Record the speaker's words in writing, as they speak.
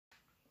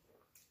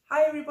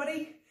Hi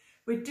everybody,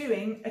 we're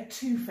doing a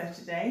twofer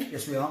today.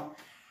 Yes we are.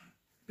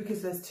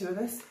 Because there's two of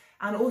us,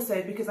 and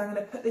also because I'm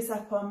going to put this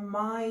up on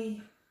my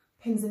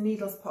Pins and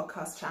Needles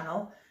podcast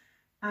channel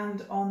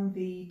and on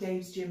the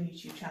Dave's Gym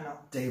YouTube channel.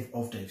 Dave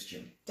of Dave's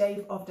Gym.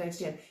 Dave of Dave's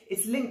Gym.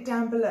 It's linked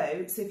down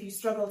below, so if you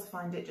struggle to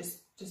find it, just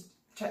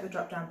check the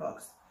drop down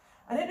box.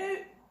 I don't know,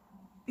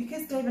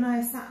 because Dave and I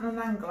are sat on an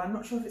angle, I'm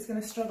not sure if it's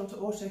going to struggle to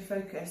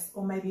autofocus,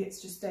 or maybe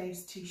it's just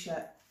Dave's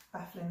t-shirt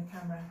baffling the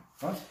camera.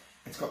 What?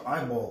 It's got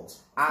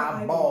eyeballs.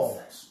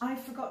 Eyeballs. I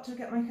forgot to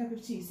get my cup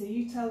of tea, so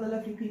you tell the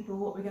lovely people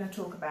what we're going to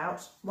talk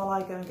about while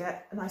I go and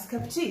get a nice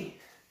cup of tea.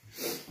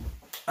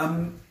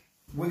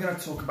 We're going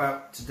to talk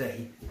about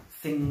today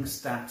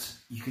things that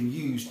you can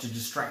use to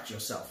distract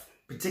yourself,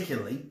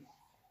 particularly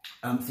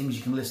things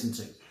you can listen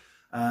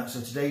to. So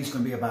today's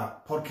going to be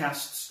about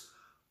podcasts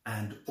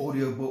and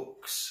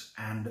audiobooks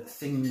and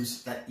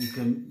things that you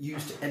can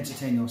use to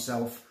entertain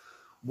yourself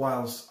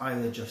whilst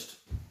either just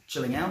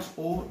chilling out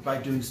or by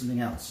doing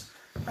something else.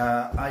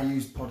 I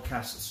use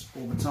podcasts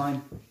all the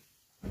time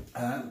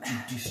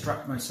to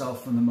distract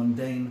myself from the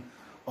mundane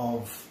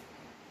of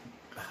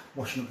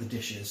washing up the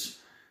dishes,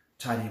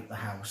 tidying up the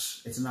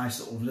house. It's a nice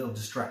little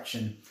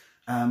distraction.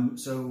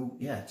 So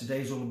yeah,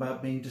 today's all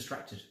about being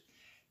distracted.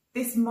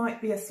 This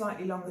might be a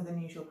slightly longer than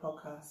usual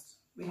podcast.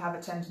 We have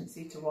a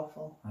tendency to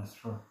waffle. That's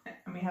true.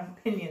 And we have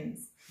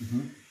opinions.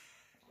 Mm-hmm.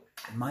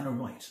 And mine are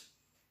right.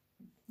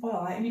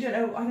 Well, I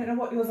don't know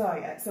what yours are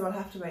yet, so I'll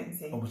have to wait and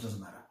see. Almost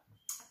doesn't matter.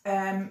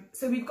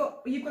 So you've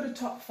got a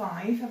top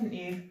 5, haven't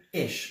you?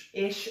 Ish,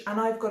 and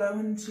I've got a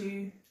 1,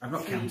 2, I've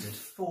not 3, counted.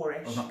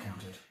 4-ish. I've not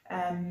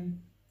counted.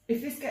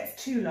 If this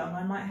gets too long,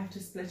 I might have to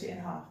split it in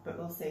half, but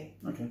we'll see.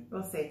 Okay.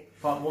 We'll see.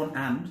 Part 1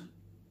 and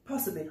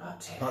possibly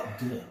part 2. Part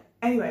 2.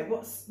 Anyway,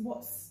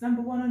 what's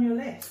number 1 on your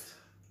list?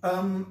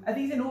 Are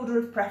these in order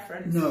of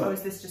preference? No. Or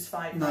is this just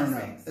 5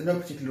 things? In no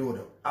particular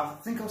order. I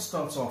think I'll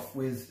start off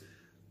with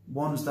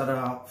ones that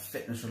are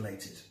fitness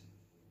related.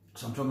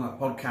 So I'm talking about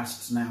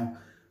podcasts now,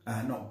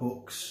 not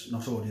books,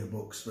 not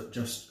audiobooks, but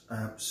just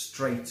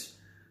straight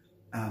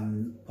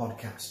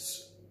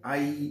podcasts.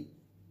 I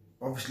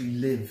obviously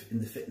live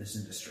in the fitness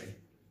industry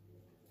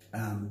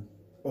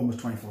almost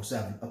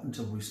 24/7 up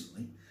until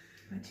recently.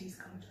 My tea's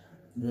cold.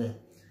 Yeah.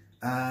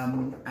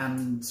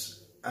 And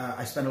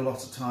I spend a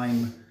lot of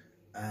time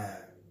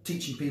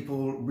teaching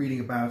people,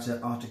 reading about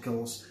it,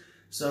 articles.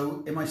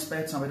 So in my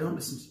spare time, I don't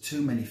listen to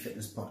too many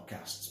fitness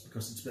podcasts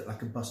because it's a bit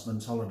like a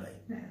busman's holiday.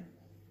 Yeah.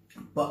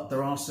 But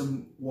there are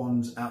some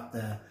ones out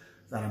there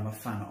that I'm a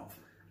fan of.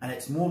 And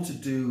it's more to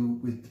do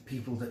with the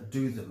people that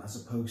do them as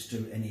opposed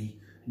to any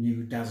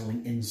new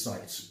dazzling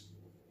insights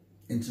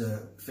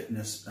into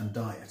fitness and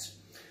diet.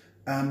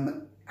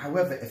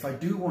 However, if I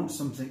do want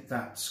something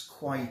that's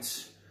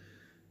quite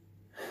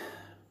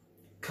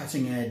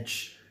cutting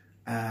edge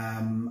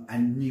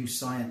and new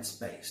science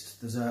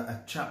based, there's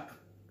a chap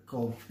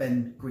called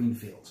Ben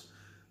Greenfield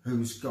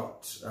who's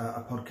got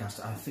a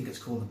podcast. I think it's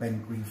called the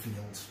Ben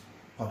Greenfield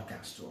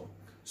podcast or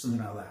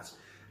something like that.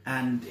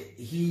 And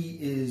he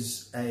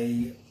is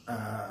he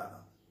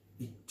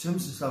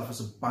terms himself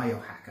as a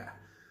biohacker.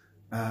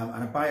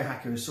 And a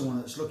biohacker is someone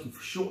that's looking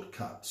for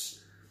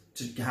shortcuts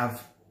to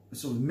have a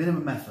sort of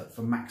minimum effort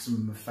for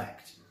maximum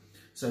effect.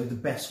 So the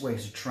best way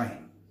to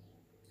train.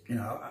 You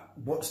know,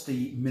 what's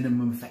the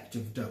minimum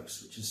effective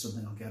dose, which is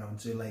something I'll get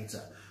onto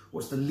later.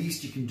 What's the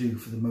least you can do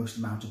for the most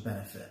amount of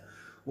benefit?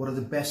 What are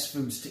the best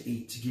foods to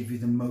eat to give you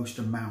the most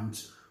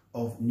amount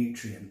of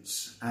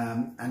nutrients?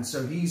 And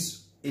so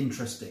he's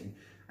interesting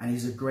and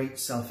he's a great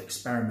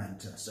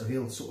self-experimenter. So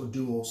he'll sort of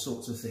do all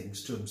sorts of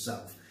things to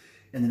himself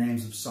in the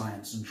names of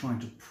science and trying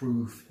to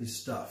prove his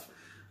stuff.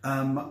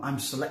 I'm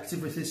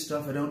selective with his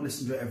stuff. I don't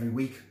listen to it every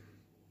week,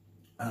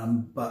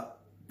 but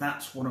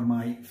that's one of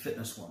my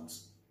fitness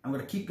ones. I'm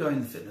going to keep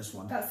going the fitness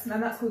one.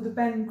 That's called the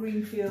Ben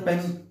Greenfield.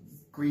 Ben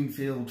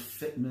Greenfield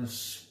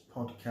Fitness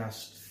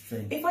Podcast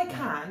thing. If I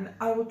can,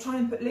 I will try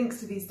and put links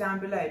to these down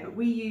below. But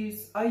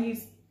I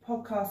use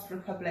Podcast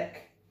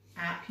Republic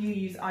app. You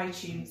use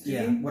iTunes. Do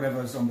yeah, you?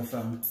 Whatever's on the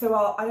phone. So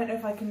I don't know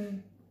if I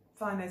can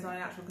find those on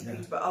an actual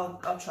computer, but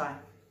I'll try.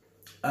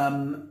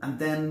 And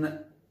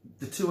then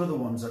the 2 other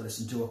ones I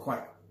listen to are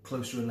quite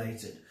close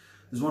related.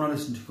 There's one I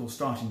listen to called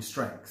Starting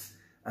Strength.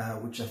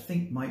 Which I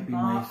think might be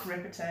Mark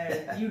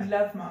Rippetoe. You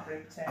love Mark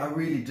Rippetoe. I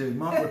really do.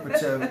 Mark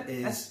Rippetoe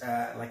is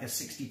like a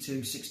 62,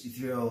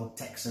 63-year-old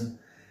Texan.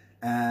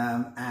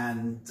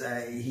 And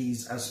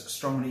he's as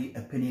strongly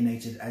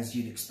opinionated as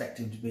you'd expect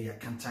him to be, a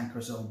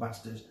cantankerous old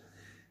bastard.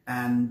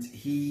 And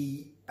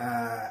he,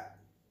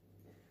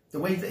 the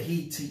way that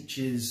he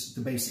teaches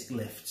the basic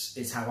lifts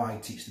is how I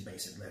teach the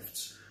basic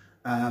lifts.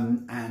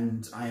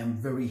 And I am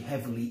very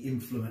heavily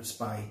influenced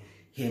by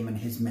him and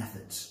his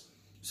methods.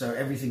 So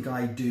everything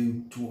I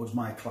do towards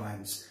my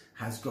clients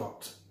has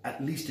got,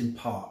 at least in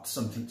part,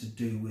 something to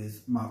do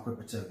with Mark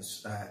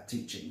Rippetoe's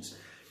teachings.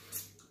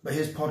 But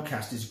his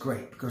podcast is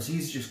great because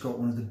he's just got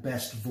one of the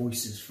best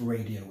voices for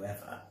radio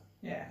ever.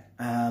 Yeah.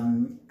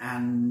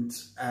 And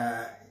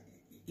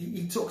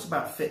he talks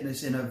about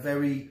fitness in a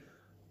very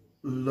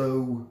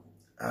low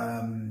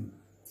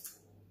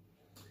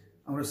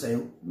going to say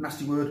a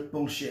nasty word,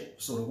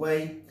 bullshit sort of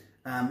way.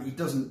 He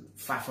doesn't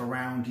faff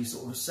around. He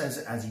sort of says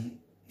it as he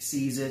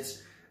sees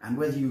it. And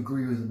whether you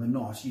agree with him or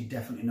not, you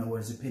definitely know what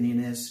his opinion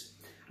is.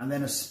 And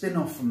then a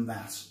spin-off from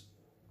that,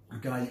 a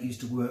guy that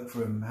used to work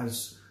for him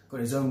has got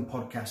his own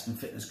podcast and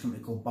fitness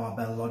company called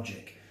Barbell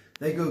Logic.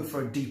 They go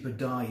for a deeper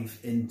dive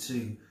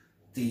into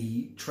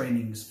the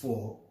trainings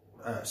for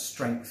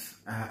strength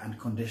and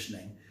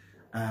conditioning.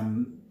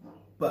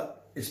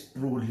 But it's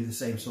broadly the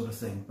same sort of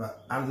thing.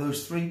 But out of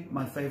those three,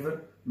 my favourite,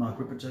 Mark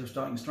Rippetoe,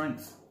 Starting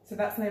Strength. So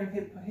that's the name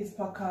of his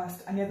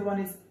podcast, and the other one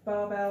is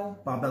Barbell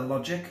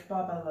Logic.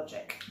 Barbell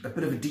Logic. A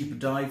bit of a deeper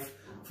dive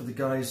for the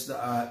guys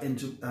that are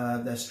into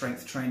their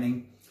strength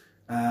training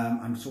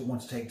and sort of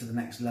want to take to the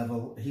next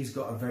level. He's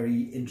got a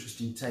very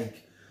interesting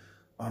take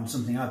on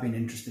something I've been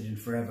interested in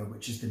forever,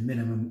 which is the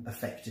minimum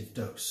effective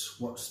dose.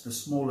 What's the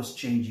smallest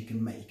change you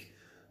can make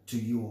to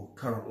your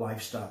current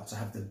lifestyle to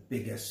have the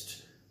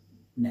biggest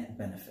net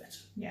benefit?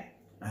 Yeah.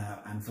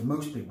 And for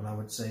most people, I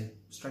would say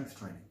strength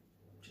training.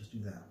 Just do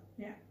that.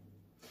 Yeah.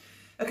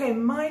 Okay,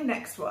 my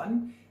next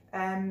one.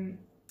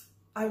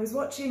 I was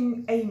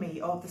watching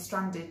Amy of the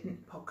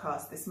Stranded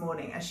podcast this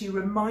morning, and she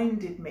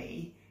reminded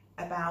me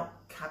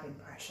about cabin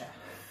pressure.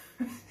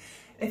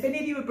 If any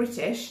of you are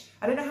British,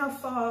 I don't know how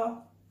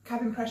far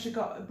cabin pressure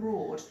got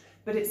abroad,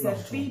 but it's a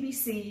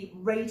BBC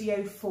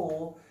Radio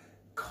 4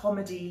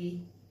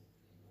 comedy.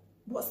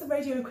 What's the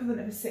radio equivalent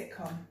of a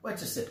sitcom? Well,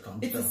 it's a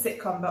sitcom. It's a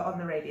sitcom, but on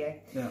the radio.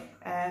 Yeah.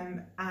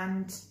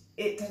 And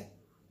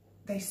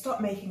they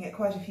stopped making it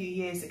quite a few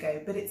years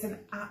ago, but it's an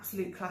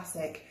absolute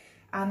classic.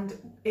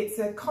 And it's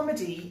a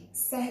comedy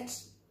set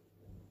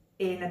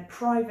in a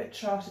private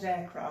chartered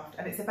aircraft,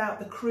 and it's about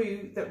the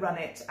crew that run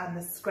it and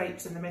the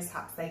scrapes and the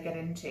mishaps they get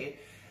into.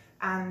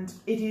 And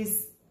it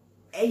is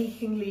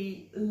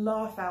achingly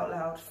laugh out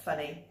loud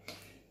funny.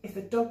 If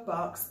the dog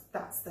barks,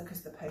 that's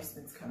because the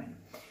postman's coming.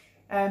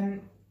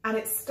 And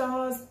it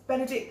stars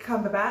Benedict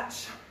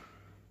Cumberbatch.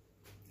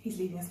 He's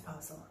leaving us a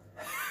parcel.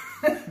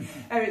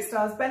 It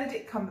stars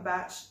Benedict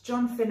Cumberbatch,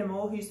 John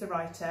Finnemore, who's the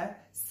writer,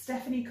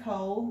 Stephanie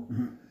Cole,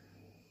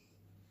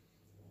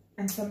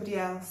 and somebody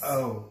else.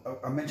 Oh,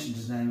 I mentioned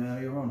his name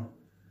earlier on.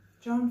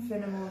 John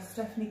Finnemore,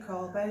 Stephanie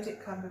Cole,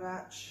 Benedict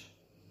Cumberbatch.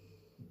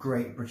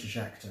 Great British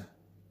actor.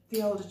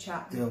 The older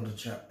chap. The older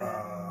chap.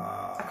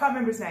 I can't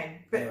remember his name,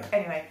 but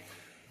anyway.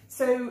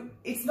 So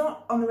it's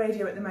not on the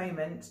radio at the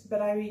moment,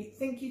 but I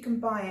think you can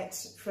buy it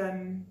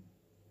from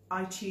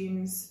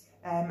iTunes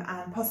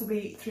and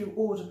possibly through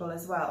Audible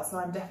as well. So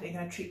I'm definitely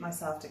going to treat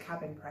myself to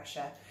Cabin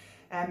Pressure.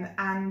 And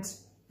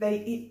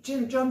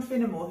John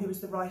Finnemore, who was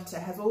the writer,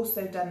 has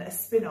also done a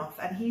spin-off,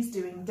 and he's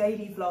doing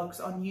daily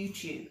vlogs on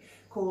YouTube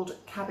called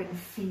Cabin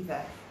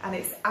Fever, and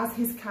it's as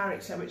his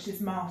character, which is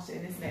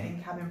Martin, isn't it,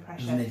 in Cabin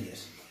Pressure. He's an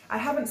idiot. I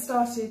haven't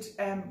started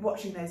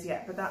watching those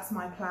yet, but that's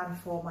my plan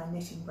for my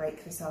knitting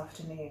break this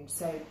afternoon.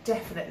 So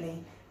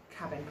definitely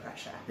Cabin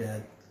Pressure. Yeah,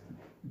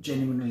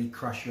 genuinely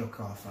crush your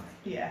car funny.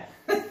 Yeah.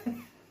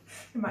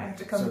 You might have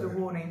to come with a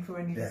warning for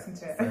when you listen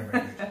to it. Very,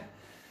 very good.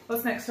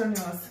 What's next on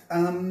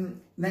yours?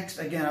 Next,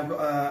 again, I've got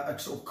a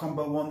sort of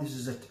combo one. This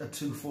is a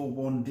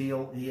 2-for-1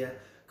 deal here,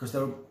 because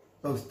they're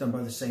both done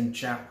by the same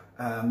chap.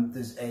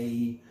 There's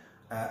a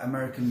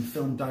American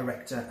film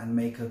director and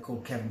maker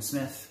called Kevin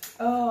Smith.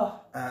 Oh,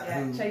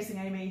 yeah, Chasing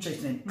Amy.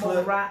 Chasing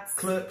Amy. Rats.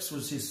 Clerks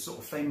was his sort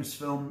of famous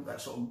film that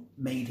sort of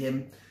made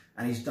him,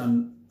 and he's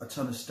done a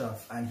ton of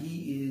stuff. And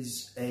he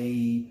is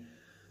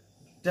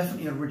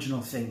definitely an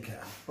original thinker,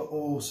 but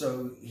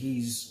also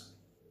he's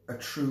a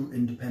true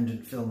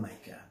independent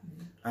filmmaker.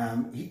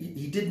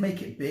 He did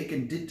make it big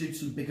and did do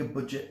some bigger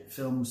budget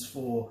films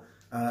for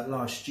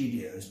large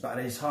studios, but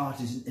at his heart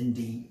he's an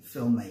indie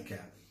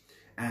filmmaker.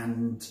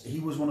 And he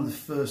was one of the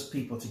first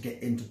people to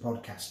get into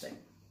podcasting.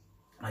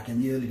 Like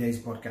in the early days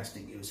of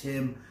podcasting, it was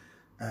him,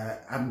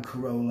 Adam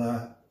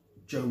Carolla,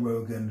 Joe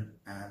Rogan,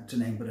 to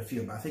name but a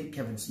few. But I think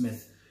Kevin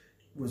Smith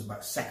was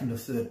about second or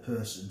third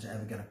person to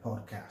ever get a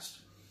podcast.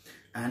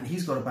 And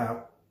he's got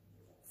about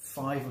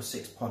 5 or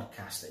 6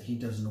 podcasts that he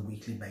does on a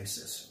weekly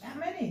basis. That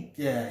many?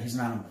 Yeah, he's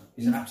an animal.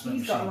 He's an absolute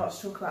He's got a lot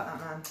to talk about,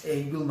 that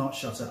man. He will not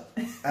shut up.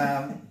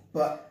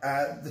 But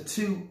the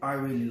two I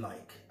really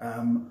like.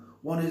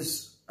 One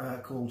is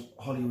called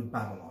Hollywood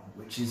Babylon,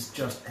 which is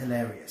just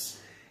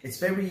hilarious. It's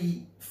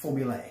very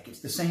formulaic. It's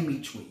the same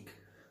each week,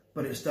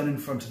 but it's done in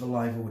front of a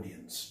live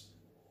audience.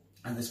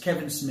 And there's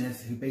Kevin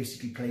Smith, who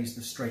basically plays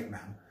the straight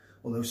man,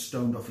 although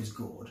stoned off his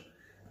gourd.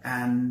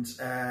 And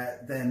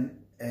then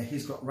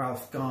he's got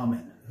Ralph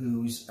Garman,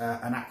 who's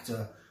an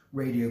actor,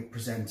 radio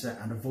presenter,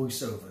 and a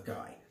voiceover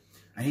guy.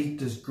 And he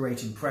does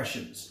great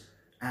impressions.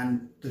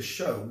 And the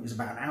show is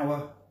about an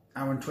hour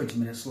and 20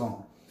 minutes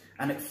long.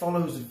 And it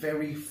follows a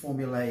very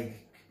formulaic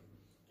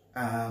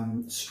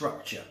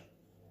structure,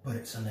 but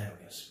it's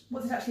hilarious.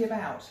 What's it actually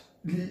about?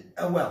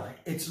 Well,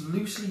 it's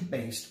loosely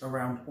based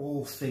around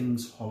all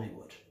things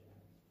Hollywood.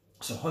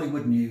 So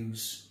Hollywood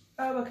news,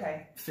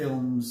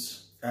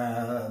 films,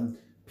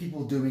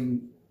 people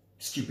doing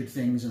stupid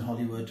things in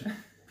Hollywood,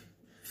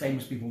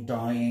 famous people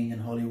dying in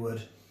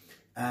Hollywood.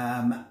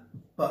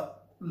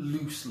 But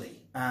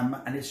loosely,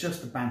 and it's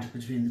just the banter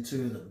between the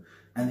two of them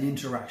and the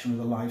interaction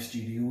with a live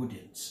studio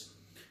audience.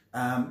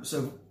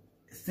 So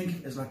think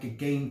of it as like a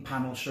game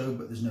panel show,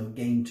 but there's no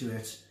game to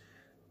it,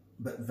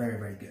 but very,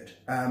 very good.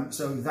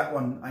 So that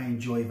one I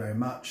enjoy very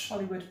much.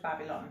 Hollywood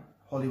Babylon.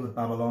 Hollywood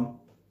Babylon.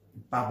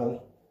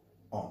 Babble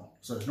on.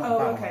 So it's not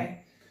Babylon.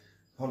 Okay.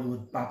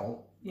 Hollywood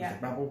Babble. Yeah.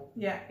 Babble?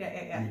 Yeah.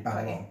 And you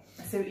babble on.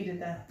 I see what you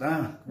did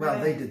there. Well,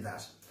 they did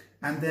that.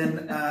 And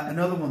then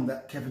another one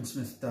that Kevin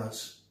Smith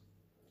does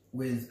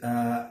with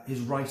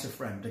his writer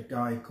friend, a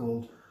guy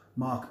called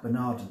Mark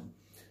Bernardin,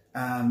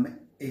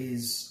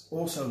 is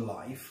also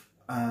live,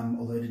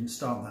 although it didn't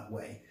start that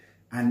way.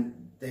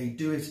 And they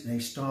do it in a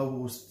Star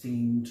Wars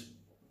themed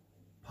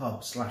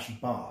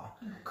pub/bar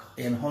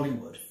in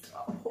Hollywood.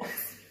 Star Wars.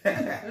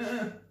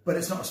 But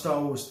it's not a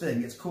Star Wars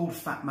thing. It's called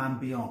Fat Man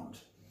Beyond.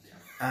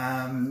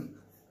 And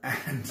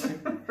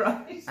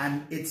right.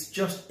 And it's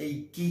just a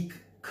geek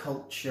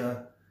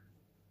culture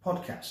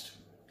podcast.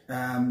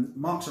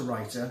 Mark's a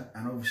writer,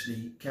 and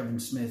obviously Kevin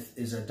Smith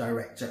is a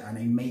director and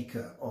a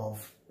maker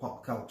of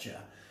pop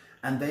culture,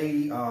 and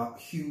they are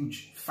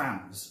huge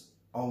fans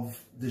of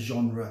the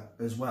genre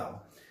as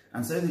well.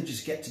 And so they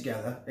just get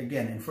together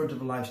again in front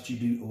of a live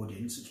studio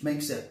audience, which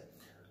makes it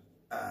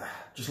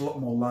just a lot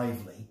more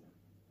lively,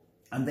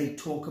 and they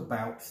talk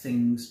about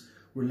things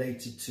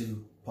related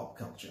to pop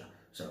culture.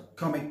 So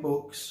comic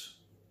books,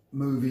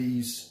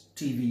 movies,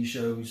 TV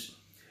shows,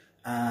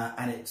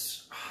 and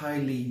it's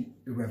highly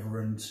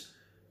irreverent,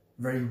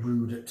 very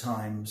rude at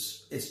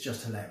times. It's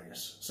just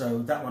hilarious.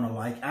 So that one I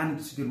like, and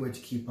it's a good way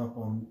to keep up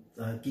on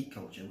geek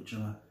culture, which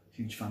I'm a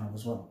huge fan of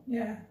as well.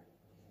 Yeah.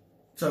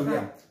 So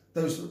yeah,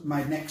 those are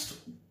my next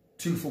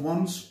 2 for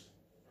 1s,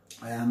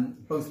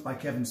 both by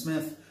Kevin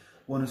Smith.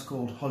 One is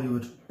called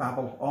Hollywood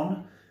Babble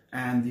On,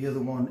 and the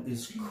other one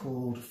is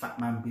called Fat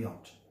Man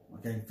Beyond.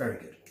 Okay, very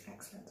good.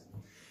 Excellent.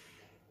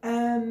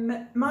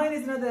 Mine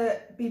is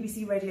another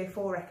BBC Radio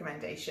 4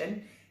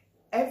 recommendation.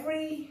 I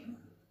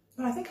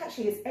think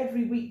actually it's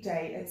every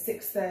weekday at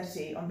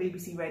 6:30 on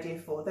BBC Radio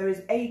 4. There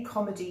is a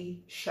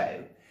comedy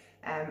show,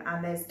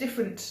 and there's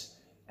different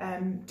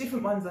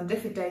ones on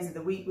different days of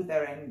the week with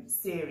their own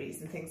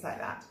series and things like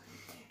that.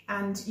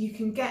 And you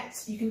can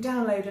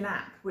download an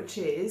app which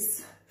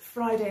is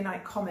Friday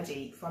Night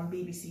Comedy from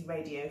BBC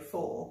Radio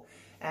 4,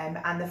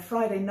 and the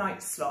Friday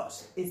night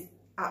slot is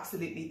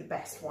absolutely the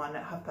best one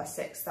at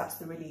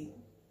 6:30.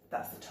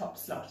 That's the top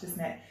slot,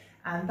 isn't it?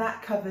 And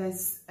that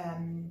covers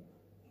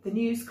the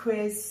news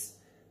quiz.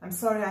 I'm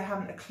sorry, I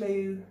haven't a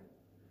clue.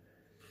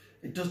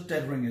 It does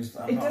dead ringers.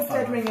 It does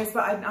dead ringers,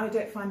 but I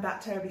don't find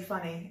that terribly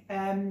funny.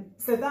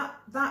 So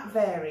that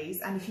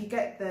varies, and if you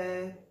get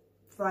the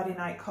Friday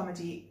Night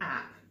Comedy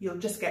app, you'll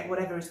just get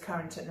whatever is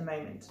current at the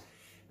moment.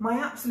 My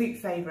absolute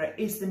favourite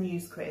is the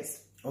news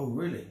quiz. Oh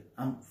really?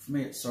 For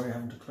me, it's sorry, I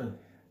haven't a clue.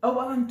 Oh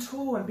well, I'm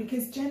torn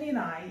because Jenny and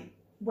I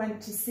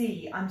went to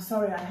see I'm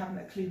Sorry, I Haven't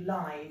a Clue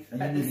live.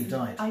 And you nearly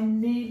died. I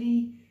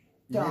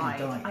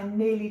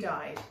nearly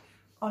died.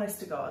 Honest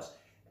to God.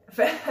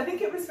 I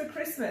think it was for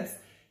Christmas.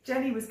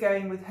 Jenny was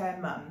going with her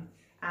mum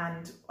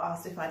and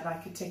asked if I'd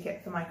like a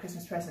ticket for my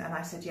Christmas present, and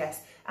I said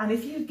yes. And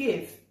if you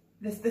give,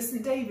 the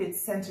St David's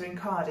Centre in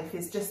Cardiff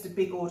is just a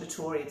big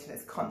auditorium, so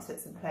there's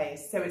concerts and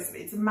plays, so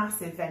it's a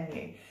massive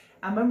venue.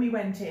 And when we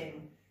went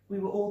in, we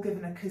were all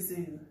given a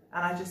kazoo, and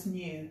I just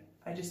knew.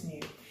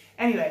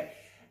 Anyway,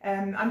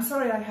 I'm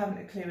Sorry I Haven't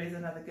a Clue is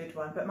another good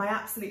one, but my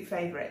absolute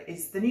favourite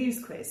is the news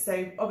quiz.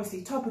 So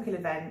obviously topical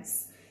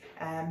events,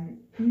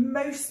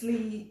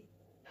 mostly,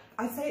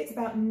 I'd say it's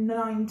about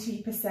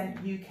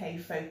 90% UK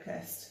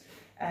focused,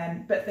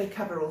 but they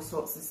cover all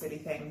sorts of silly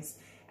things.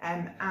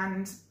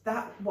 And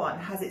that one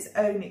has its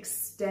own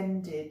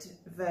extended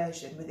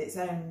version with its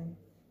own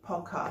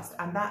podcast,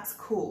 and that's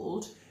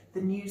called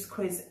the News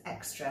Quiz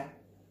Extra.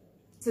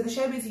 So the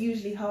show is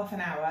usually half an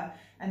hour,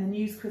 and the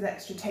News Quiz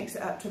Extra takes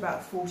it up to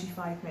about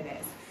 45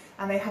 minutes.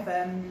 And they have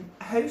a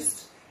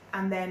host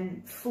and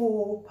then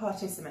 4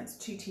 participants,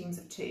 2 teams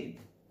of 2.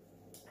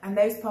 And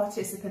those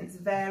participants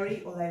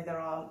vary, although there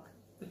are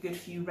a good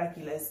few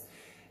regulars.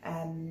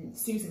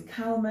 Susan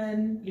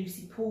Calman,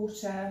 Lucy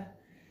Porter,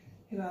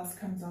 who else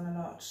comes on a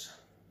lot?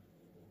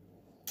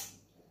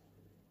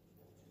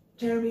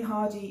 Jeremy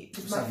Hardy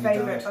is my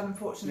favourite,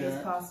 unfortunately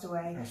has passed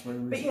away.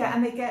 But yeah,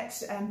 and they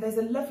get, there's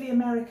a lovely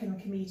American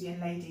comedian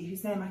lady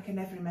whose name I can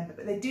never remember,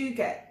 but they do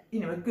get,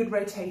 a good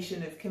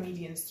rotation of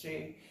comedians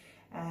through.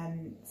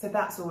 So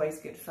that's always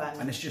good fun.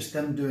 And it's just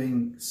them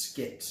doing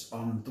skits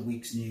on the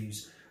week's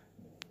news.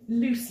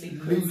 Loosely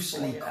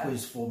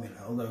quiz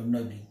formula, although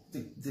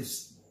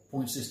this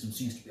point system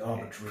seems to be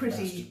arbitrary.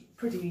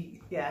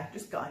 Pretty, yeah,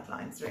 just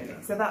guidelines really.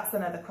 So that's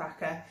another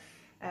cracker.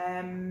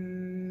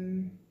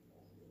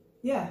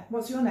 Yeah,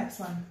 what's your next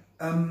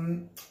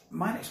one?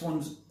 My next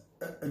one's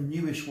a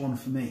newish one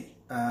for me.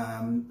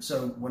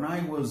 So when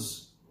I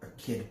was a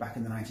kid back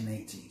in the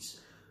 1980s,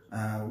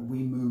 we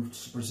moved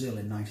to Brazil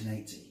in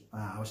 1980.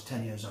 I was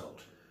 10 years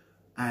old,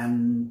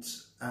 and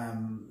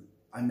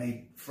I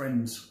made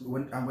friends.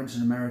 I went to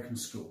an American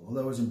school.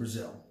 Although I was in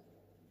Brazil,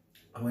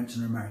 I went to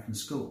an American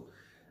school,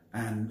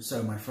 And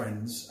so my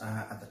friends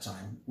at the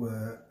time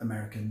were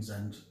Americans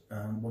and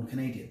one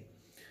Canadian.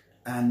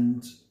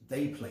 And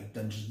they played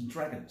Dungeons and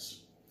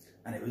Dragons.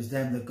 And it was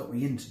them that got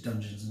me into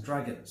Dungeons and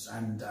Dragons.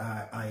 And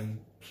I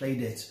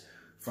played it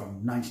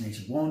from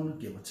 1981,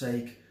 give or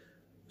take,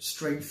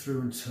 straight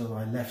through until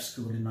I left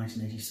school in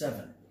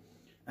 1987.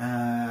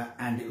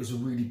 And it was a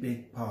really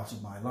big part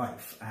of my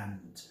life.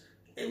 And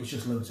it was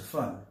just loads of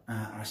fun.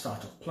 I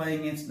started off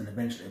playing it, and then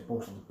eventually I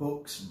bought all the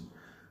books, and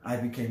I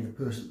became the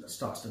person that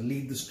starts to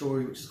lead the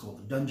story, which is called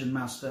the Dungeon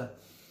Master.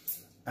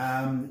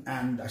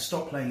 And I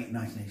stopped playing it in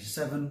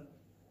 1987,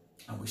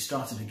 and we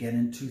started again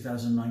in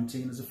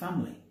 2019 as a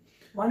family.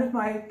 One of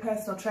my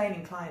personal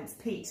training clients,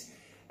 Pete,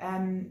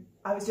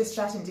 I was just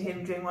chatting to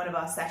him during one of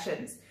our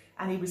sessions,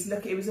 and he was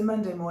looking, it was a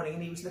Monday morning,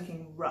 and he was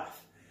looking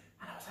rough.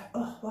 And I was like,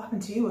 oh, what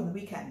happened to you on the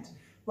weekend?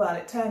 Well,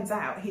 it turns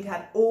out he'd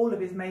had all of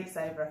his mates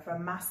over for a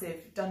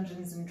massive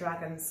Dungeons and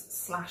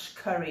Dragons /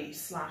 curry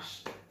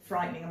 /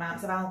 frightening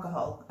amounts of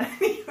alcohol, and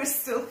he was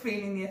still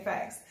feeling the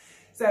effects.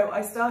 So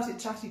I started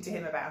chatting to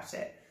him about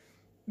it,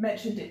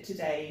 mentioned it to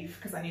Dave,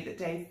 because I knew that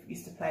Dave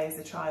used to play as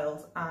a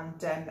child,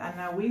 and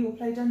now we will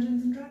play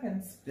Dungeons and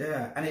Dragons.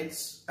 Yeah, and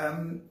it's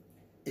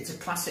a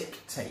classic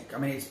take. I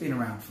mean, it's been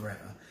around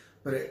forever,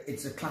 but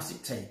it's a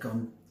classic take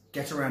on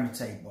get around a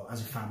table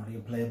as a family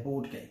and play a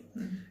board game.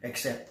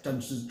 Except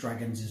Dungeons &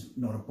 Dragons is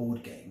not a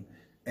board game.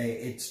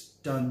 It's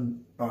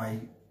done by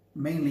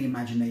mainly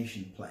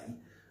imagination play,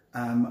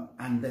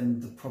 and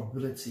then the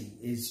probability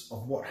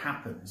of what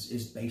happens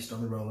is based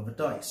on the roll of a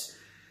dice.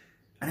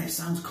 And it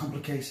sounds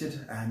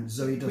complicated, and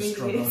Zoe does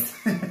struggle.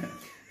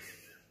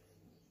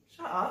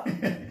 Shut up,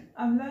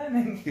 I'm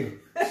learning. You're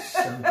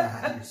so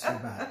bad, you're so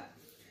bad.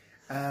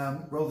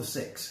 Roll the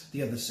 6,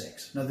 the other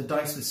 6. No, the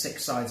dice with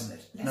 6 sides in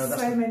it. There's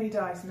so many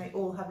dice, and they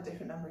all have a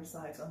different number of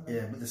sides on them.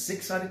 Yeah, but the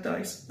 6-sided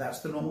dice,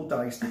 that's the normal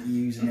dice that you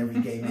use in every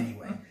game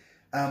anyway.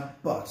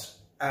 But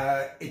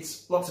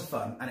it's lots of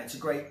fun, and it's a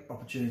great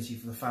opportunity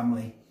for the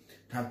family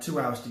to have 2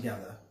 hours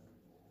together,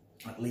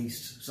 at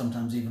least,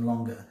 sometimes even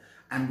longer.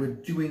 And we're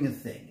doing a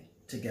thing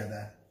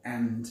together,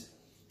 and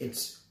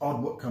it's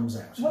odd what comes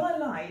out. What I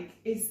like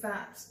is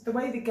that the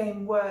way the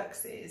game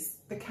works is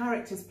the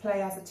characters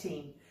play as a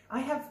team. I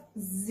have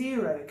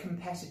zero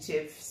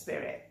competitive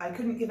spirit. I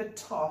couldn't give a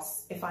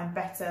toss if I'm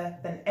better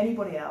than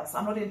anybody else.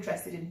 I'm not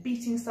interested in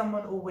beating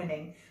someone or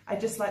winning. I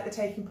just like the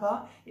taking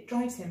part. It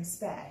drives him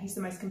spare. He's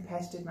the most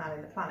competitive man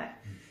in the planet.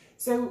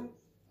 So,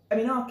 I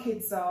mean, our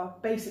kids are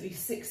basically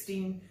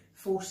 16,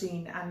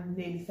 14 and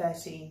nearly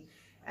 13.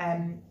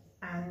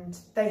 And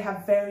they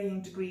have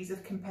varying degrees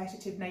of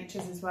competitive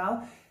natures as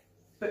well.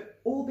 But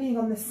all being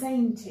on the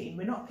same team,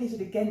 we're not pitted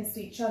against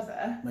each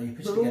other. No,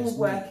 you're we're all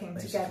working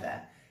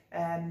together.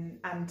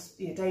 And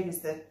Dave is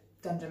the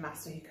Dungeon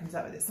Master who comes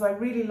up with it. So I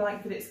really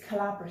like that it's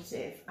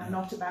collaborative and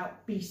not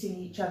about beating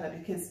each other,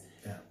 because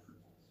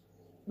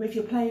if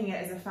you're playing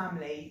it as a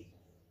family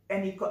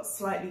and you've got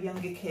slightly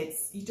younger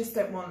kids, you just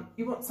don't want,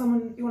 you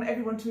want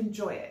everyone to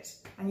enjoy it,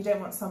 and you don't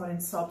want someone in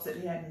sobs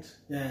at the end.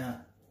 Yeah.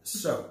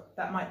 So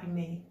that might be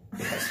me.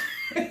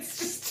 It's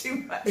just too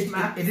much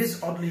math. It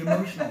is oddly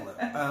emotional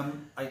though.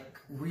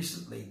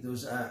 Recently there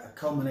was a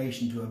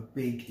culmination to a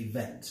big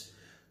event,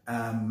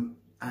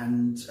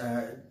 and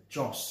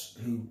Joss,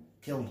 who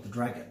killed the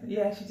dragon,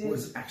 she did,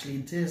 was actually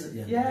in tears at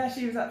the end. Yeah,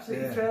 she was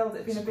absolutely thrilled.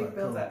 It's been a big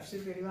build-up. She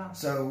did really well.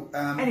 So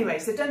anyway,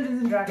 so Dungeons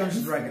and Dragons. Dungeons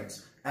and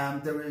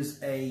Dragons. There is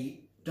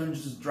a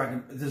Dungeons and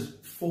Dragons. There's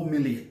 4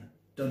 million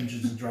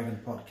Dungeons and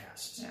Dragons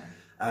podcasts,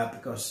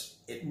 because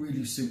it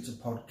really suits a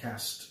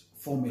podcast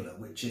formula,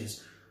 which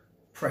is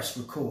press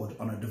record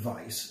on a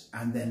device,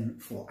 and then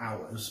for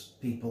hours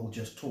people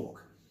just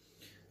talk.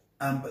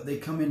 But they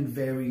come in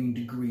varying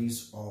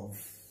degrees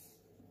of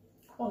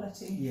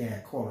quality. Yeah,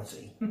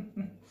 quality.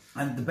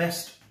 And the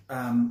best,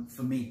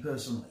 for me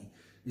personally,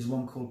 is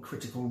one called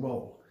Critical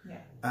Role,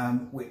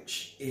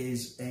 which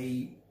is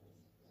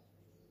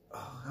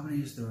how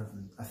many is there of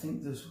them? I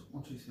think there's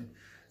 1, 2, 3.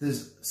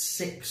 There's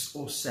 6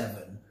 or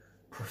 7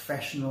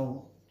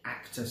 professional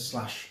actor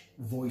 /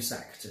 voice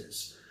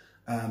actors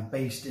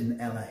based in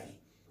LA,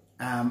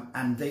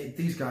 and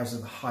these guys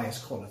are the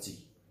highest quality.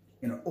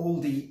 You know, all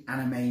the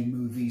anime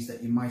movies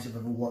that you might have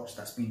ever watched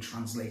that's been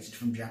translated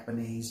from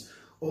Japanese,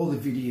 all the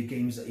video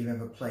games that you've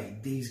ever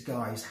played, these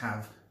guys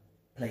have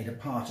played a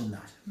part in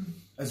that,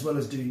 as well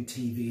as doing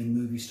TV and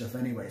movie stuff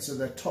anyway. So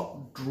they're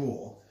top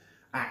draw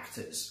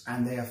actors,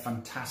 and they are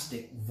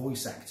fantastic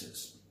voice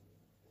actors.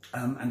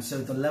 And so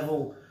the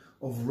level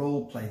of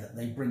role play that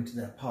they bring to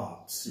their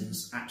parts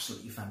is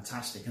absolutely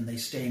fantastic, and they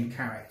stay in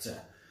character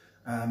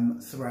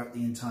throughout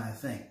the entire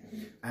thing.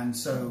 And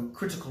so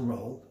Critical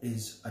Role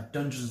is a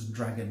Dungeons and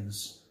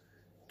Dragons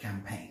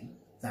campaign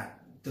that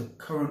the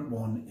current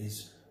one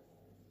is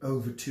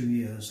over 2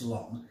 years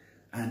long,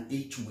 and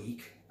each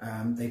week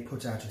they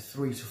put out a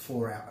 3 to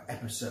 4 hour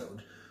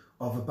episode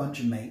of a bunch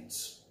of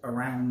mates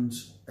around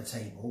a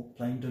table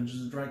playing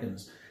Dungeons and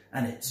Dragons,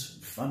 and it's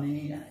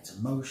funny and it's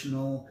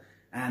emotional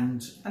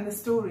And the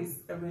stories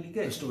are really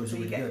good. The stories so are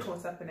really you get good.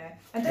 Caught up in it.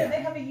 And don't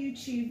they have a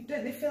YouTube?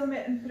 Don't they film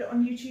it and put it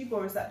on YouTube,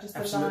 or is that just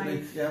absolutely, a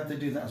live? yeah, they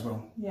do that as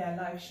well. Yeah,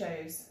 live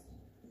shows.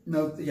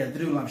 No, yeah, they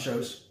do live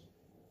shows,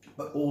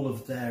 but all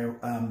of their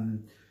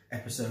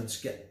episodes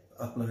get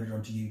uploaded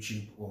onto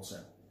YouTube also.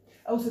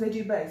 Oh, so they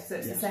do both. So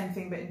it's the same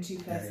thing, but in two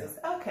places.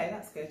 Yeah. Okay,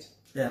 that's good.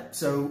 Yeah.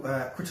 So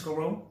Critical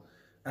Role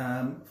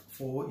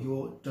for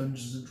your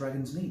Dungeons and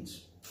Dragons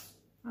needs.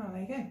 Oh,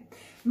 there you go.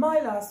 My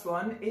last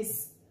one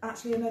is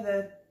actually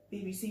another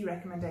BBC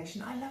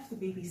recommendation. I love the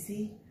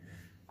BBC.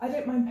 I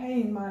don't mind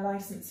paying my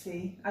licence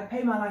fee. I'd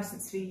pay my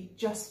licence fee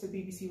just for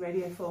BBC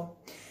Radio 4.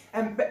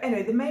 But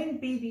anyway, the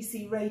main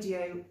BBC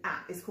radio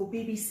app is called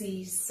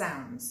BBC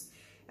Sounds.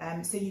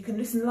 So you can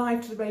listen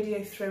live to the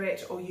radio through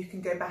it, or you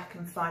can go back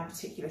and find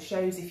particular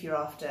shows if you're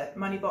after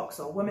Moneybox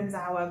or Women's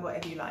Hour,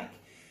 whatever you like.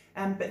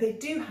 But they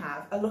do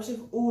have a lot of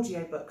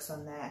audiobooks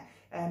on there.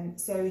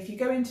 So if you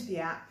go into the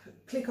app,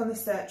 click on the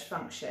search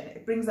function,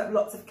 it brings up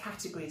lots of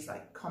categories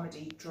like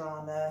comedy,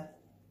 drama,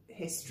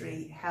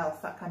 history,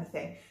 health, that kind of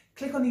thing.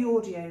 Click on the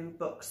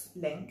audiobooks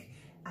link,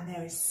 and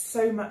there is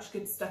so much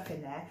good stuff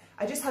in there.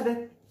 I just had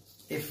a...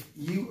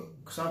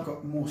 Because I've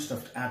got more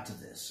stuff to add to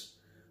this,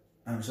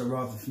 so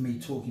rather than me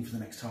talking for the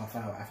next half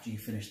hour after you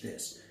finish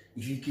this,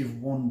 if you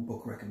give one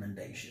book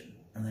recommendation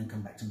and then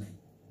come back to me.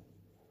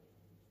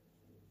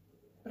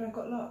 But I've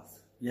got lots.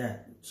 Yeah,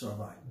 so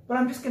have I. But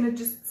I'm just going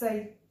to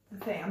say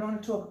the thing. I'm not going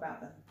to talk about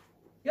them.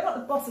 You're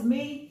not the boss of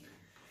me.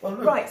 Well,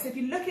 right, so if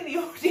you look in the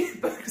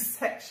audiobooks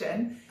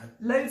section,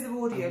 loads of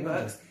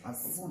audiobooks,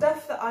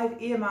 stuff that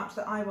I've earmarked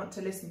that I want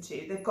to listen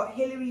to. They've got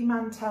Hilary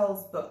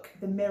Mantel's book,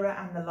 The Mirror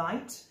and the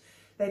Light.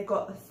 They've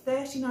got The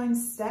 39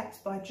 Steps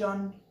by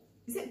John,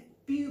 is it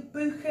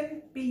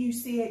Buchan?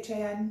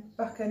 B-U-C-H-A-N,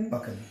 Buchan.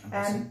 Buchan.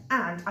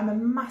 And I'm a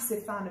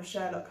massive fan of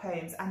Sherlock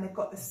Holmes, and they've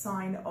got The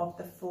Sign of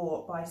the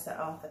Four by Sir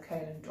Arthur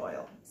Conan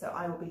Doyle. So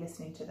I will be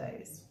listening to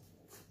those.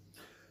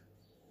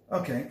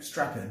 Okay,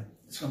 strap in.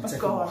 It's going to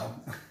take a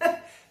while.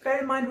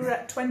 Bear in mind we're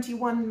at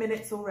 21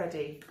 minutes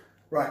already.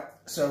 Right,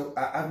 so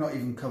I've not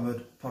even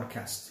covered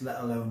podcasts,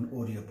 let alone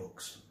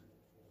audiobooks.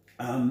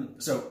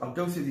 So I'll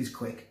go through these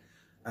quick.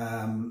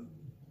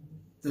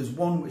 There's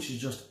one which is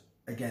just,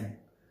 again,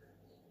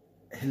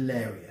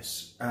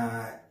 hilarious.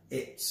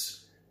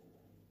 It's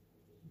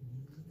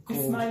called...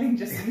 You're smiling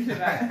just thinking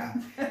about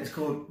it. It's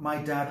called My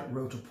Dad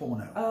Wrote a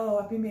Porno. Oh,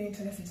 I've been meaning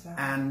to listen to that.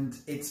 And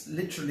it's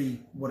literally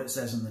what it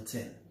says on the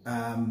tin.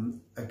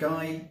 A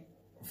guy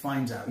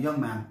finds out, a young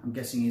man, I'm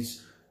guessing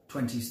his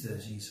 20s,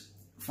 30s,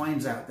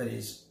 finds out that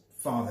his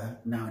father,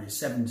 now in his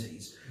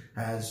 70s,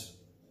 has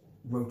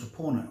wrote a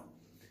porno.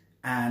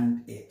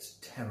 And it's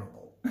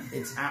terrible.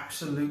 It's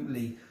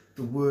absolutely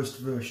the worst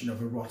version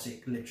of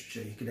erotic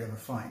literature you could ever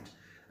find.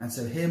 And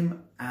so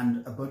him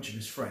and a bunch of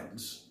his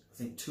friends, I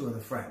think 2 other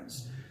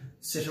friends,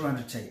 sit around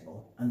a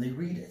table and they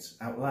read it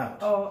out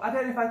loud. Oh, I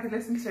don't know if I could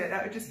listen to it.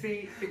 That would just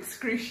be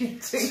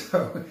excruciating.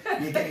 So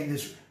you're getting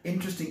this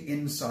interesting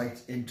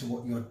insight into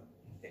what your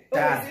dad...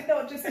 Oh, is it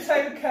not just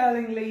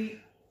toe-curlingly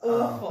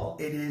awful?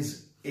 It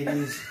is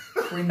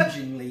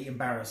cringingly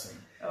embarrassing,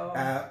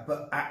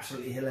 but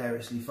absolutely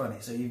hilariously funny.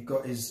 So you've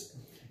got his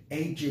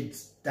aged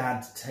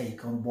dad's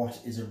take on what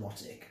is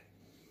erotic,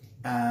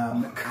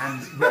 and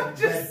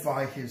read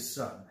by his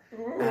son,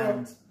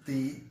 and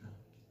it's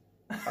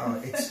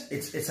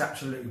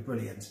absolutely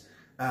brilliant.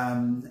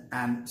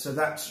 And so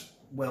that's,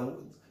 well,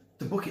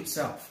 the book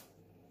itself,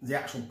 the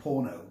actual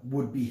porno,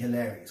 would be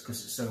hilarious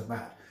because it's so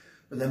bad,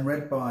 but then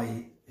read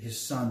by his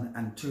son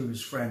and 2 of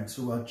his friends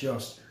who are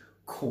just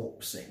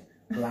corpsing,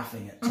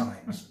 laughing at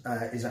times,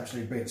 is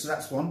absolutely brilliant. So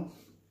that's one.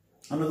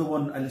 Another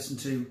one I listen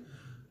to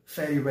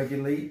fairly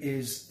regularly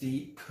is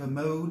the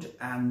Kermode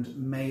and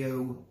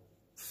Mayo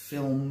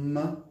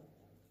Film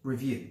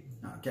Review.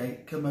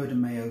 Okay, Kermode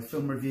and Mayo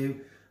Film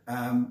Review.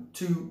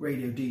 2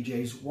 radio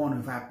DJs, one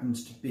who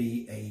happens to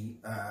be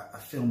a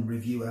film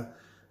reviewer.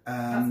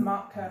 That's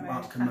Mark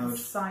Kermode and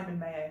Simon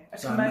Mayo. A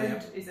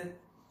commode is an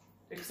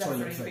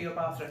accessory for your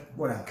bathroom.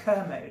 Whatever.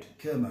 Kermode.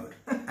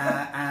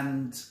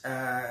 And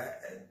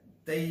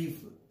they've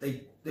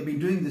been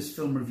doing this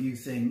film review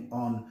thing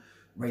on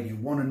Radio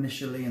 1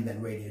 initially, and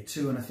then Radio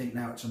 2, and I think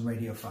now it's on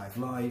Radio 5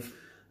 Live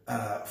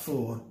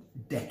for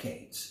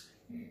decades.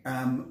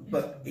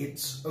 But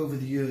it's over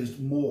the years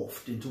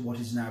morphed into what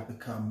has now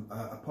become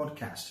a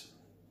podcast.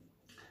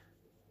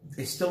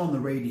 It's still on the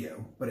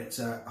radio, but it's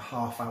a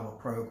half-hour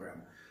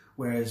program,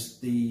 whereas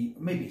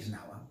maybe it's an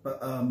hour, but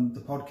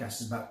the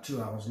podcast is about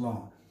 2 hours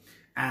long.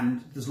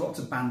 And there's lots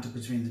of banter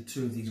between the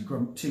 2 of these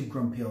 2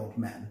 grumpy old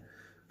men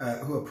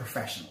who are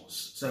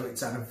professionals. So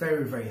it's at a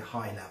very, very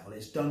high level.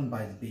 It's done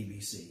by the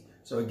BBC.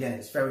 So again,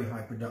 it's very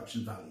high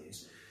production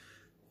values.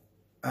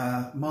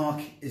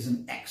 Mark is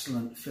an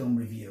excellent film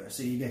reviewer,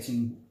 so you're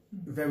getting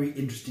very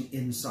interesting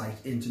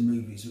insight into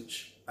movies,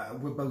 which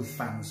we're both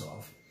fans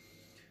of.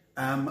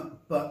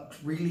 But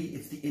really,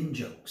 it's the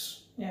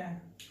in-jokes. Yeah.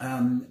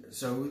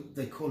 So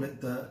they call it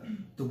the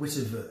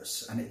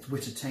Witterverse, and it's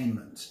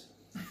Wittertainment.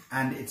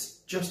 And it's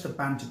just the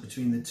banter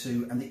between the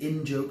 2 and the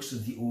in-jokes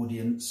of the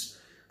audience.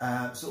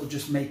 sort of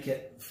just make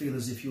it feel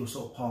as if you're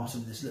sort of part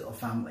of this little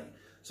family.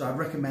 So I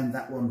recommend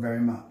that one very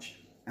much.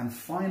 And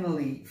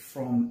finally,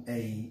 from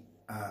a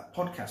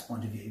podcast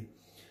point of view,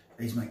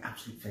 he's my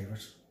absolute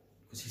favourite,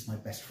 because he's my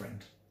best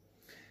friend,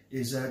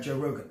 is Joe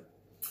Rogan.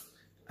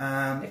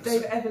 If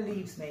Dave ever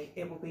leaves me,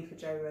 it will be for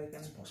Joe Rogan.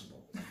 It's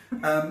possible.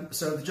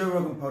 So the Joe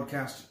Rogan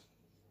podcast,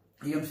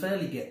 he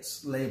unfairly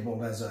gets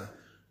labelled as a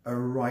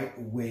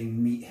right-wing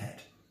meathead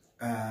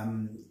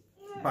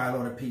by a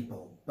lot of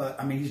people.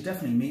 But, I mean, he's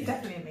definitely a meathead.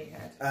 Definitely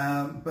a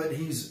meathead. But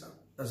he's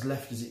as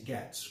left as it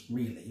gets,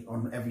 really,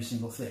 on every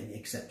single thing,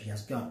 except he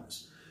has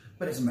guns.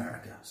 But it's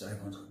America, so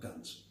everyone's got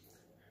guns.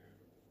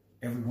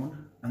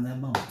 Everyone and their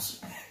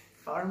mums.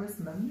 Farmers'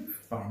 mums.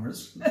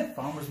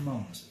 Farmers'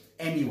 mums.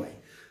 Anyway,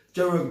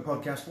 Joe Rogan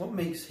podcast, what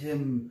makes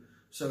him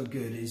so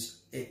good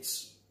is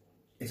it's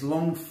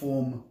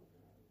long-form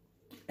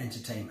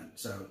entertainment.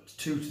 So it's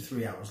 2 to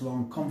 3 hours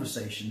long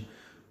conversation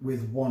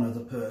with one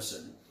other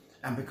person.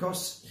 And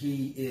because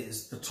he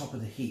is the top of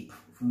the heap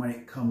from when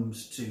it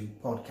comes to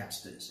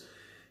podcasters,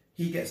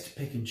 he gets to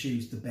pick and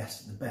choose the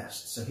best of the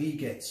best. So he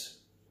gets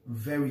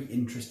very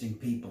interesting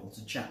people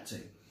to chat to.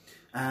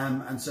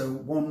 And so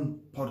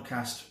one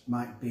podcast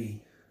might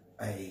be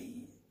a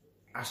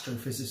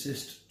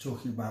astrophysicist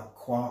talking about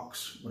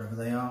quarks, whatever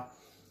they are.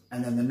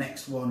 And then the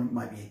next one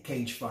might be a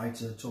cage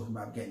fighter talking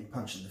about getting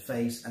punched in the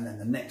face. And then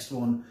the next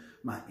one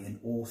might be an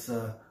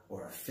author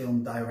or a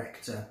film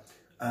director.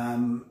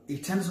 He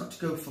tends not to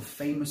go for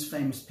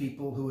famous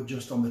people who are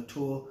just on the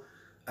tour,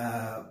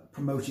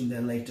 promoting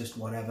their latest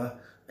whatever.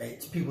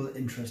 It's people that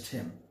interest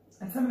him.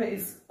 And some of it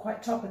is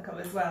quite topical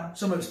as well.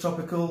 Some of it's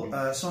topical,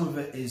 some of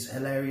it is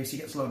hilarious. He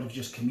gets a lot of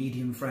just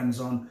comedian friends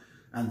on,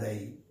 and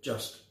they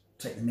just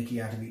take the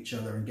mickey out of each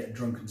other and get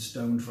drunk and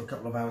stoned for a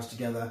couple of hours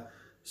together.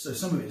 So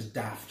some of it is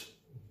daft.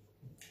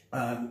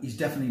 He's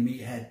definitely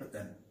meathead, but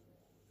then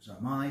so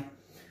am I.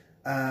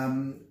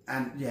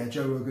 And yeah,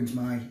 Joe Rogan's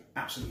my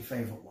absolutely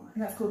favourite one.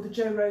 And that's called the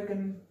Joe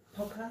Rogan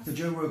podcast? The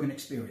Joe Rogan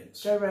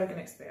Experience. Joe Rogan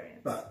Experience.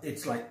 But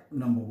it's like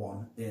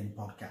 #1 in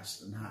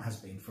podcasts, and has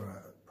been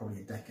for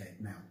probably a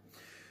decade now.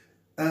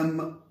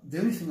 The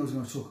only thing I was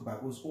going to talk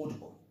about was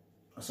Audible.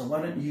 So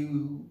why don't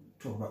you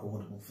talk about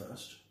Audible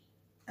first?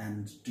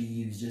 And do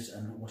you use it,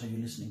 and what are you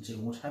listening to,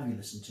 and what have you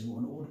listened to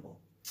on Audible?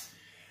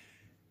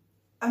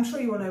 I'm sure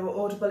you all know what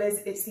Audible is.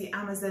 It's the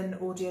Amazon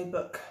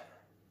audiobook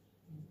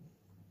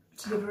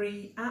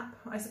delivery app,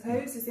 I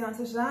suppose, is the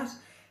answer to that.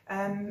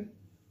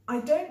 I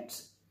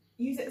don't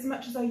use it as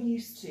much as I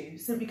used to,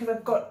 simply because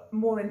I've got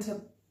more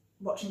into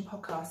watching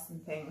podcasts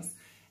and things.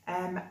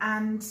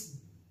 And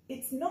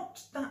it's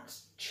not that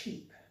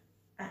cheap,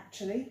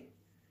 actually.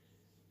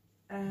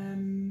 So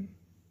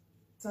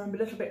I'm a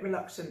little bit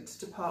reluctant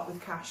to part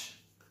with cash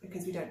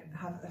because we don't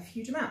have a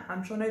huge amount.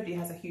 I'm sure nobody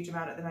has a huge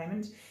amount at the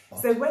moment.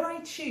 So when I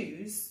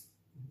choose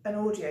an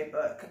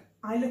audiobook,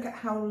 I look at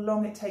how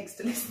long it takes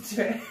to listen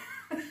to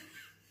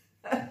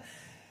it.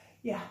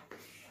 Yeah.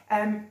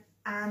 And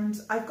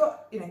I've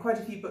got, quite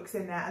a few books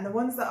in there, and the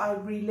ones that I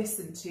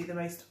re-listen to the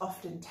most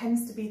often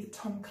tends to be the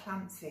Tom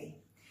Clancy.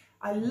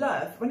 I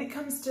love, when it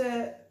comes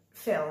to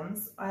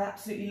films, I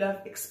absolutely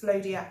love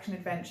explodey action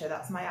adventure.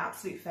 That's my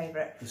absolute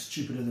favourite. The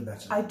stupider the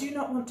better. I do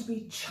not want to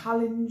be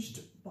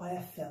challenged by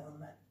a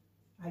film.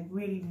 I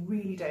really,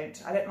 really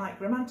don't. I don't like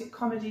romantic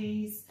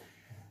comedies.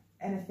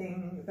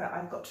 Anything that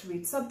I've got to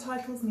read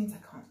subtitles means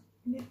I can't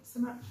knit so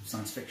much.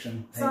 Science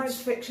fiction.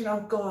 Science fiction,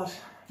 oh God.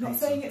 I'm not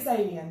saying it's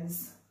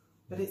aliens,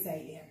 but it's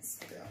aliens.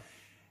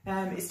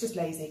 Yeah. It's just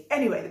lazy.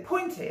 Anyway, the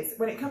point is,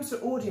 when it comes to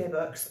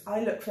audiobooks,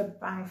 I look for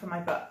bang for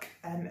my buck.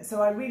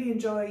 So I really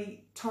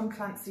enjoy Tom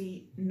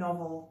Clancy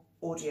novel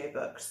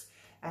audiobooks,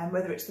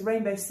 whether it's the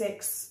Rainbow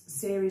Six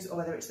series or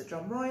whether it's the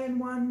John Ryan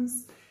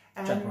ones.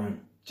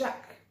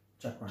 Jack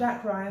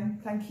Ryan,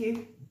 thank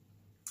you.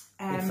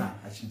 Big fan,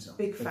 as you can tell.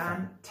 Big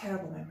fan,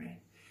 terrible memory.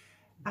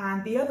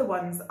 And the other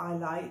ones I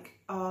like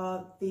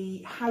are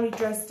the Harry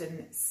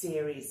Dresden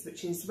series,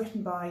 which is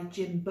written by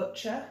Jim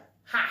Butcher.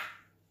 Ha!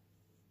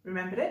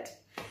 Remembered it?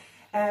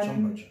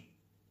 John Butcher.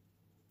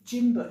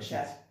 Jim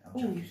Butcher. Oh,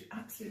 you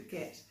absolute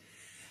git.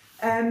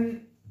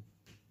 And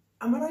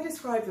when I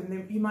describe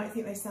them, you might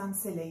think they sound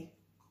silly.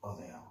 Oh,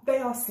 they are. They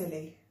are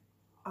silly.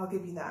 I'll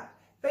give you that.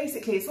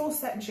 Basically, it's all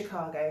set in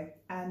Chicago,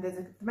 and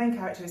the main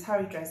character is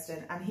Harry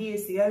Dresden, and he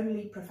is the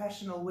only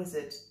professional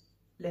wizard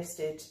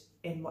listed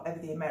in whatever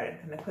the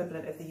American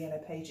equivalent of the Yellow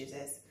Pages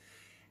is.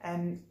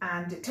 And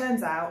it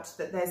turns out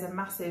that there's a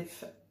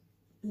massive,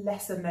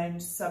 lesser-known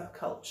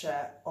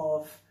subculture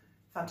of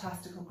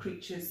fantastical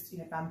creatures,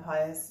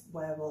 vampires,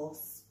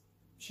 werewolves,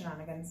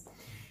 shenanigans.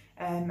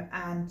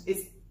 And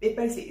it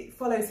basically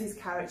follows his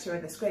character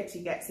and the scrapes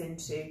he gets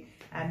into.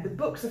 And the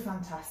books are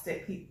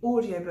fantastic, the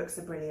audiobooks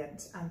are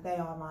brilliant, and they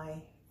are my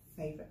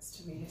favourites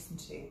to re-listen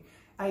to.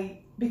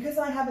 Because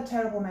I have a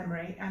terrible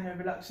memory and a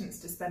reluctance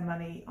to spend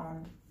money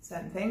on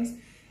certain things,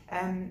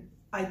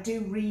 I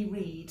do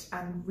reread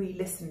and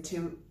re-listen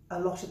to a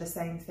lot of the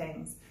same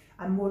things.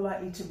 I'm more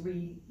likely to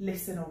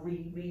re-listen or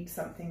reread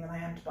something than I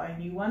am to buy a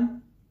new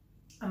one.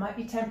 I might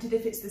be tempted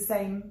if it's the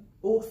same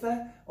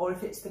author or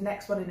if it's the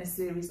next one in a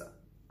series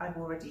I've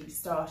already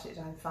started,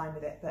 I'm fine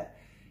with it. But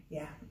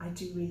yeah, I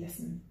do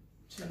re-listen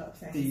to a lot of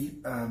things.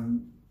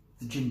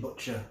 The Jim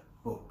Butcher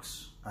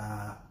books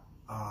are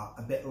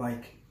a bit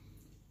like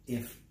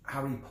if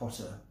Harry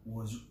Potter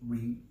was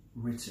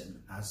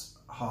rewritten as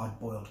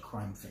hard-boiled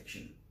crime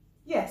fiction.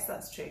 Yes,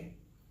 that's true.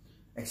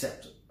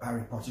 Except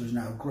Harry Potter is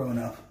now grown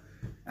up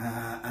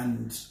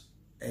and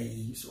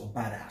a sort of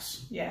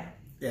badass. Yeah.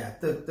 Yeah,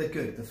 they're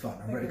good, they're fun.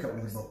 I've read a couple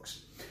of the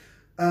books.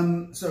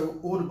 So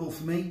Audible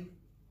for me,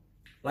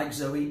 like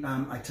Zoe,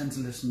 I tend to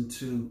listen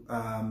to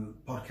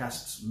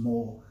podcasts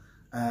more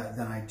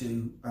than I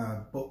do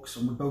books,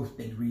 and we're both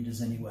big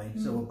readers anyway,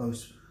 so we'll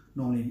both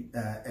normally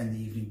end the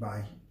evening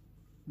by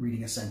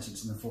reading a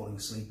sentence and then falling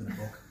asleep in a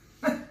book.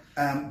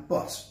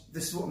 But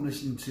this is what I'm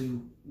listening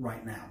to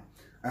right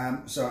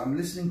now. So I'm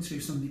listening to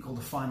something called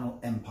The Final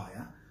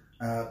Empire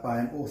by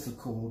an author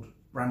called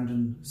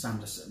Brandon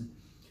Sanderson.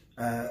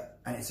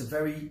 And it's a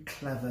very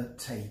clever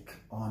take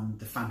on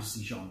the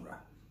fantasy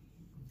genre.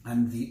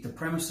 And the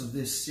premise of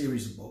this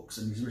series of books,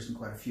 and he's written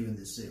quite a few in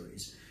this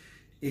series,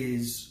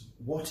 is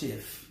what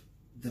if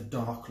the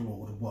Dark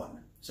Lord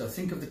won? So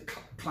think of the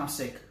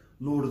classic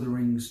Lord of the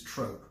Rings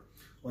trope,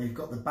 where you've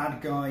got the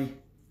bad guy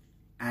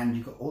and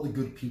you've got all the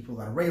good people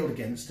that are railed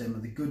against him,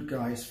 and the good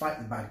guys fight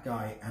the bad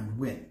guy and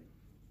win.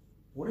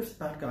 What if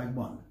the bad guy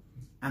won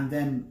and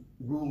then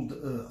ruled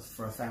the earth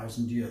for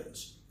 1,000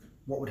 years?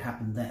 What would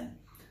happen then?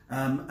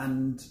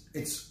 And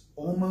it's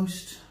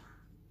almost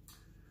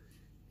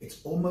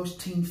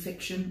teen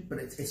fiction, but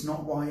it's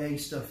not YA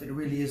stuff. It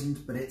really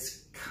isn't, but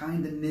it's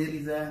kind of nearly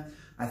there.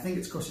 I think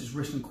it's because it's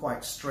written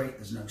quite straight.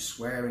 There's no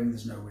swearing,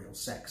 there's no real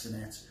sex in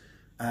it.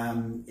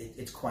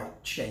 It's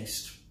quite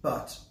chaste,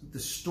 but the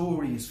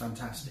story is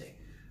fantastic.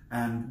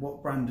 And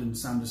what Brandon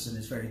Sanderson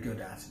is very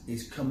good at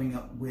is coming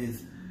up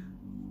with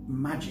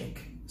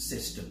magic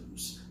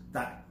systems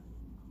that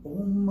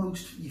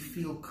almost you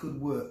feel could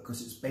work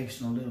because it's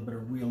based on a little bit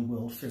of real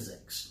world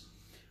physics.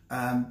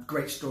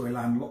 Great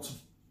storyline, lots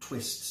of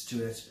twists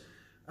to it.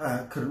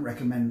 Couldn't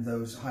recommend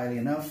those highly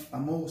enough.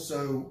 I'm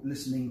also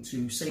listening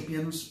to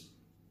Sapiens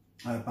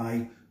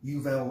by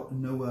Yuval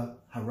Noah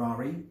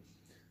Harari.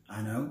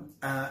 I know.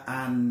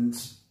 And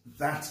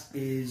that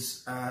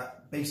is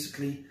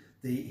basically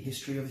the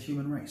history of the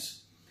human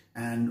race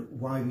and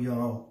why we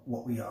are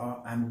what we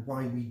are and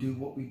why we do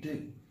what we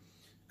do.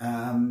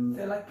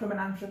 So like from an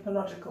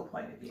anthropological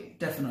point of view?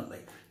 Definitely.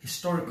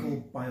 Historical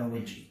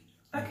biology.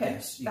 Okay, I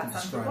guess you that's can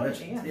describe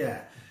anthropology, it.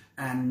 yeah.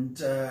 And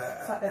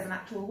it's like there's an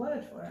actual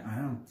word for it. I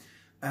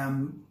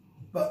know.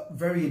 But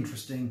very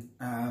interesting.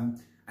 And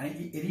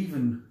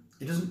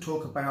it doesn't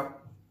talk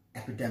about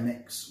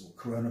epidemics or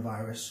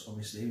coronavirus,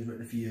 obviously, it was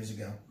written a few years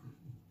ago.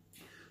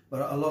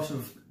 But a lot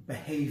of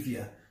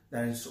behaviour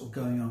that is sort of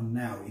going on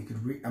now. You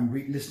could I'm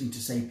listening to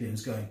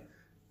Sapiens going,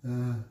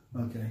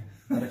 okay,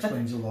 that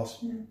explains a lot.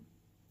 Yeah.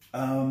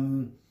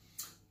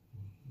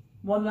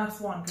 One last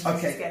one.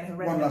 Okay,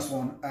 one last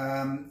one.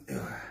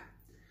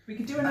 We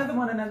could do another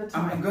one another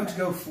time. I'm going to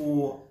go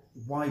for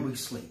Why We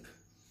Sleep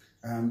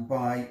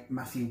by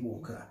Matthew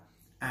Walker.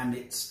 And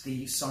it's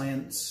the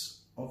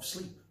science of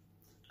sleep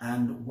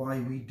and why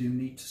we do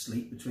need to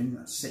sleep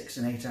between 6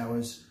 and 8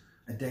 hours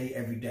a day,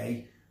 every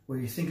day. Where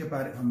you think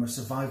about it from a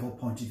survival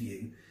point of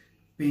view,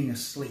 being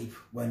asleep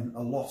when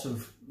a lot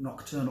of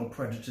nocturnal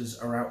predators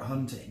are out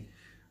hunting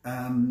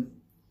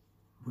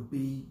would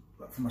be,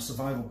 from a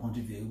survival point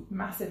of view,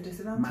 massive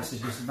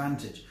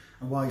disadvantage.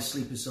 And why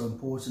sleep is so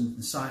important,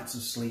 the science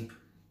of sleep,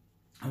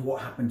 and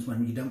what happens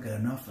when you don't get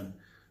enough and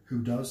who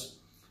does.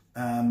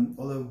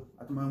 Although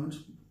at the moment,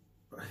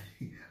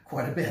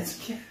 quite a bit.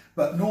 Yeah.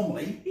 But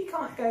normally... He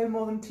can't go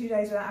more than 2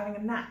 days without having a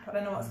nap. I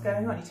don't know what's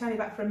going on. You turn it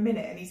back for a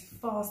minute and he's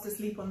fast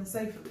asleep on the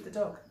sofa with the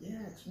dog.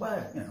 Yeah,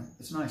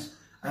 it's nice.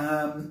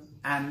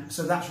 And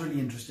so that's really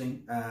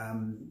interesting.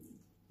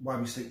 Why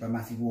We Sleep by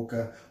Matthew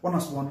Walker. One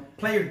last one,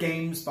 Player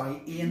Games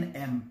by Ian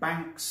M.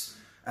 Banks.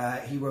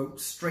 He wrote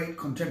straight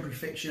contemporary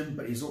fiction,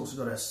 but he's also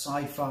got a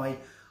sci-fi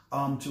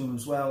arm to him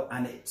as well,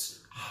 and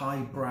it's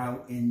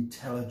highbrow,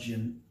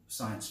 intelligent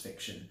science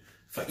fiction.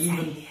 For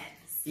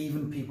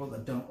even people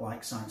that don't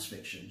like science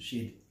fiction,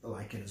 she'd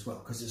like it as well,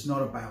 because it's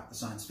not about the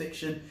science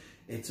fiction,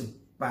 it's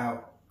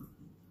about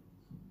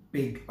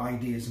big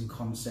ideas and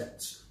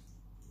concepts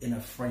in a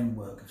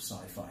framework of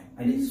sci-fi.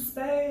 And in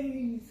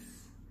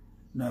space.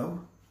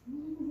 No.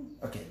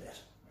 Okay,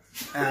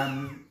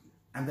 then.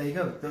 And there you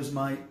go. Those are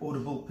my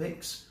Audible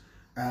picks.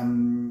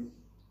 And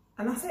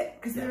that's it,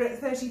 because we're at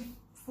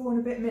 34 and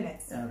a bit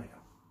minutes. There we go.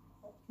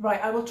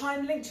 Right, I will try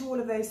and link to all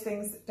of those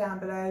things down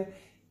below.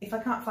 If I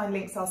can't find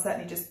links, I'll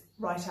certainly just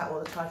write out all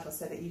the titles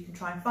so that you can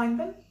try and find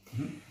them.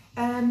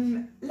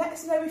 Mm-hmm. Let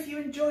us know if you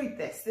enjoyed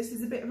this. This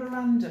is a bit of a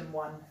random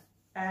one.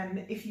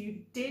 If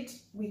you did,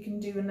 we can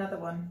do another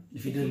one.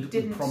 If you didn't,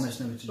 we promise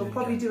never to do it. We'll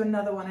probably do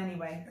another one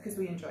anyway, because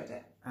we enjoyed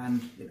it.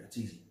 And it's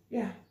easy.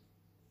 Yeah.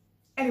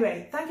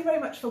 Anyway, thank you very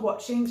much for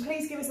watching.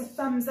 Please give us a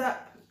thumbs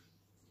up,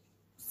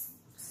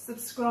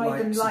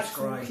 subscribe and like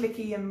and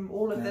clicky and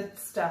all of the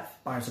stuff.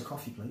 Buy us a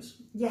coffee, please.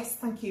 Yes,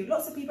 thank you.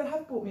 Lots of people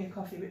have bought me a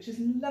coffee, which is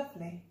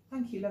lovely.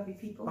 Thank you, lovely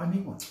people. Buy me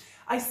one.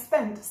 I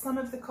spent some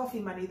of the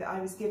coffee money that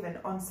I was given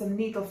on some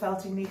needle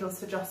felting needles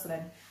for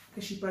Jocelyn,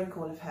 because she broke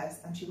all of hers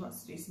and she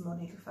wants to do some more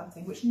needle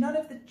felting, which none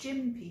of the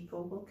gym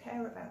people will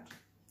care about.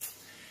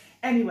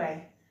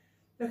 Anyway,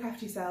 look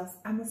after yourselves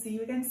and we'll see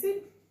you again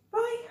soon.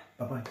 Bye.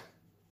 Bye-bye.